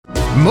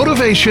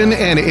Motivation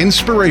and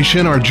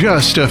inspiration are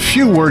just a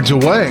few words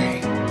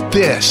away.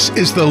 This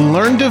is the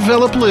Learn,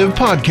 Develop, Live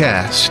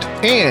podcast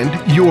and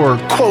your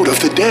quote of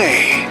the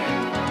day.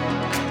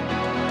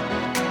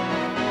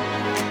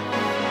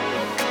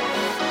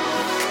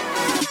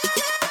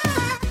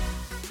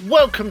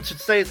 Welcome to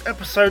today's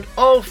episode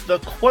of the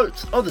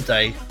Quote of the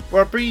Day,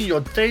 where I bring you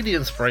your daily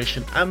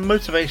inspiration and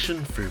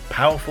motivation through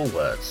powerful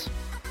words.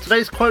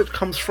 Today's quote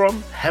comes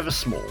from Heather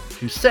Small,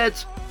 who said,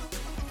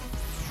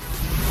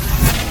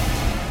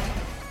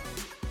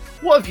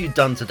 "What have you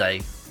done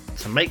today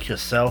to make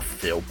yourself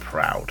feel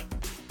proud?"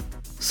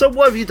 So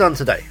what have you done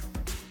today?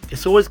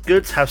 It's always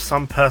good to have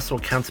some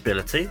personal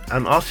accountability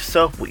and ask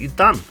yourself what you've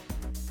done.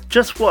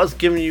 Just what has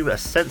given you a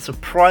sense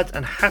of pride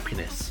and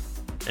happiness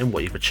in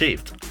what you've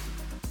achieved.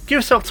 Give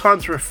yourself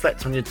time to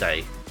reflect on your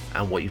day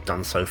and what you've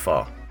done so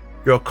far,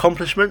 your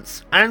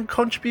accomplishments and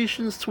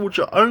contributions towards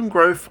your own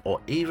growth or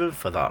even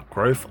for the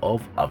growth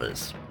of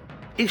others.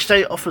 Each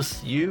day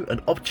offers you an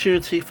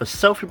opportunity for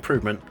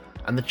self-improvement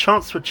and the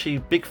chance to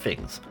achieve big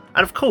things,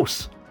 and of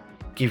course,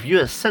 give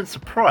you a sense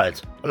of pride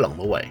along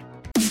the way.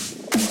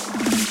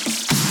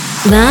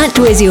 That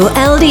was your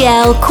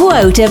LDL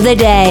Quote of the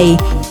Day.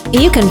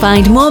 You can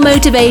find more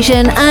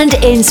motivation and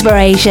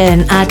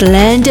inspiration at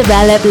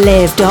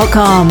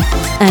learndeveloplive.com,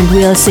 and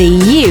we'll see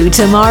you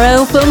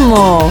tomorrow for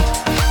more.